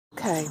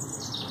Okay,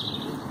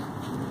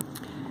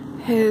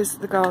 here's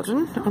the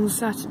garden on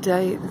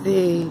Saturday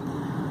the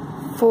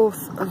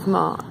 4th of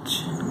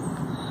March,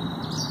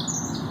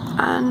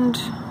 and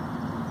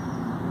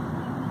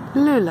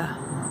Lula,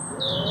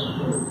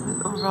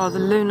 or rather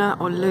Luna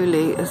or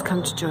Luli, has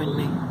come to join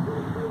me.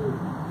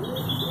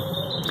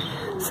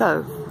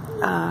 So,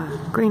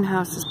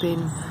 greenhouse has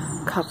been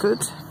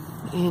covered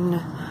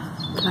in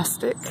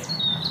plastic,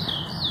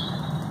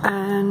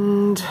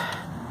 and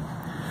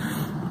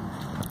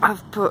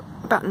I've put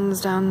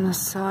buttons down the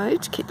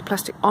side to keep the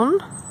plastic on,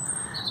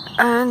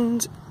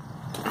 and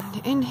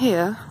in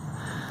here,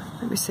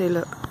 let me see,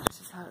 look,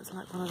 this is how it's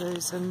like one of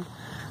those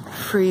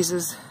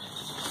freezers.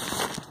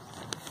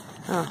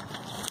 Oh,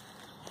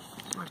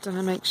 I've done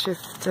a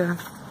makeshift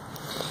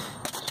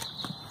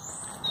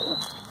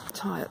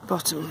tie at the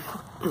bottom.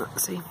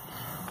 Let's see.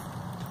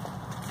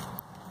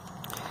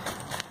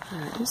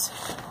 There it is.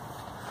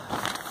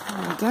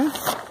 There we go.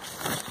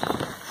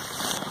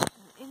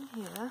 And in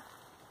here,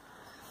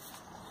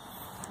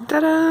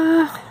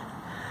 ta-da!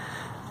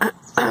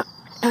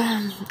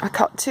 I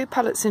cut 2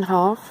 pallets in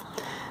half.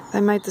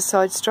 They made the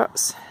side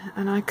struts,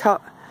 and I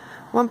cut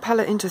 1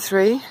 pallet into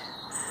 3,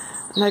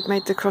 and they've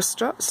made the cross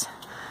struts,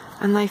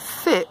 and they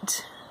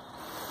fit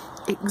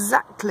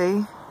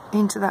exactly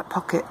into that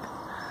pocket.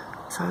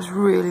 So I was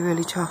really,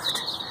 really chuffed.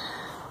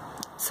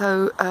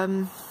 So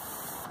I'm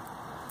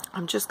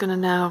just going to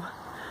now,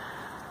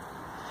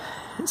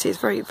 see, it's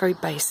very, very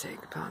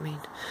basic, but I mean,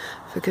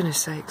 for goodness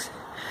sakes.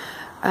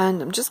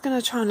 And I'm just going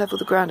to try and level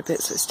the ground a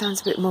bit so it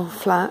stands a bit more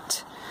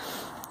flat.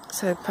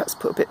 So perhaps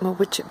put a bit more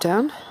wood chip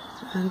down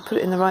and put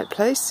it in the right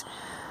place,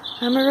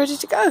 and we're ready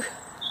to go.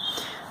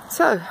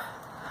 So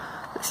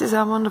this is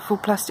our wonderful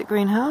plastic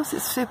greenhouse.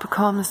 It's super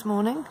calm this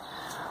morning.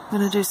 I'm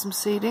going to do some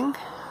seeding.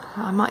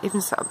 I might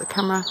even set up the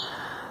camera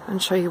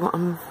and show you what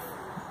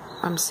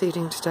I'm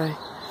seeding today.